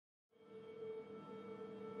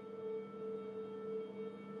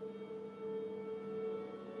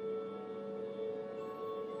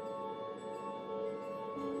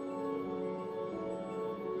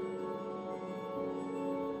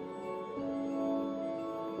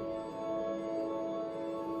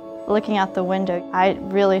Looking out the window, I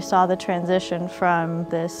really saw the transition from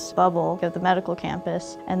this bubble of the medical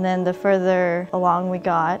campus. And then the further along we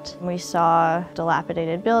got, we saw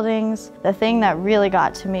dilapidated buildings. The thing that really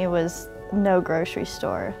got to me was no grocery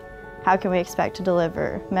store. How can we expect to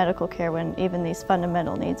deliver medical care when even these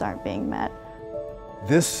fundamental needs aren't being met?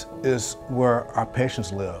 This is where our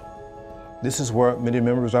patients live. This is where many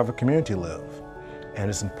members of our community live. And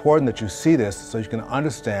it's important that you see this so you can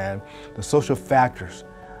understand the social factors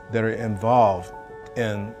that are involved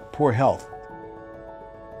in poor health.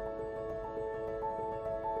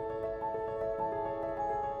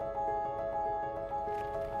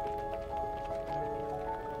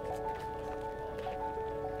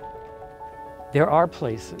 There are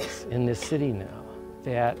places in this city now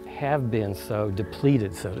that have been so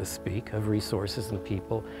depleted, so to speak, of resources and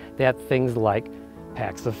people that things like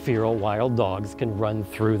packs of feral wild dogs can run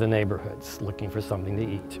through the neighborhoods looking for something to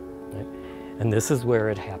eat. Right? And this is where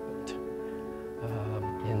it happened.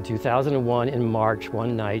 In 2001, in March,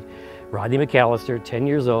 one night, Rodney McAllister, 10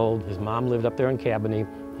 years old, his mom lived up there in Cabony.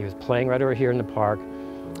 He was playing right over here in the park,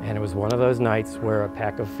 and it was one of those nights where a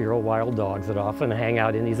pack of feral wild dogs that often hang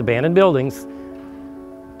out in these abandoned buildings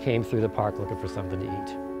came through the park looking for something to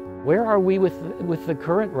eat. Where are we with the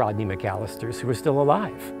current Rodney McAllisters who are still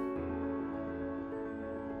alive?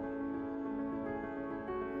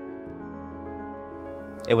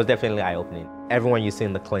 It was definitely eye-opening. Everyone you see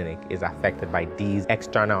in the clinic is affected by these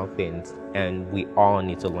external things, and we all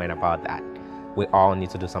need to learn about that. We all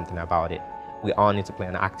need to do something about it. We all need to play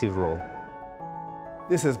an active role.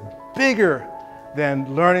 This is bigger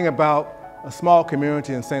than learning about a small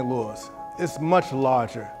community in St. Louis. It's much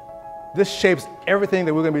larger. This shapes everything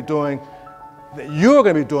that we're going to be doing, that you're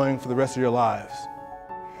going to be doing for the rest of your lives.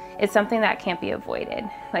 It's something that can't be avoided.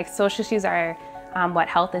 Like, social issues are what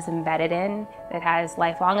health is embedded in. It has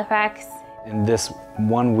lifelong effects. In this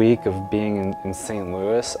 1 week of being in St.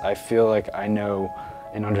 Louis, I feel like I know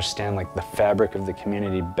and understand like the fabric of the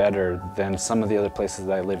community better than some of the other places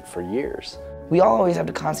that I lived for years. We all always have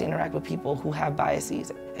to constantly interact with people who have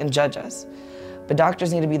biases and judge us. But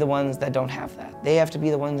doctors need to be the ones that don't have that. They have to be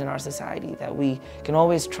the ones in our society that we can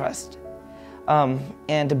always trust.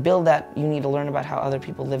 And to build that, you need to learn about how other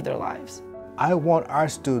people live their lives. I want our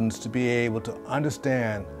students to be able to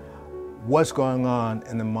understand what's going on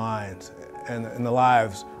in the minds and in the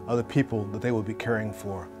lives of the people that they will be caring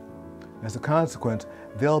for. As a consequence,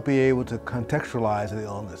 they'll be able to contextualize the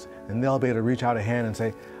illness, and they'll be able to reach out a hand and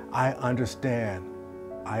say, I understand,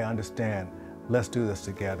 let's do this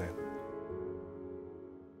together.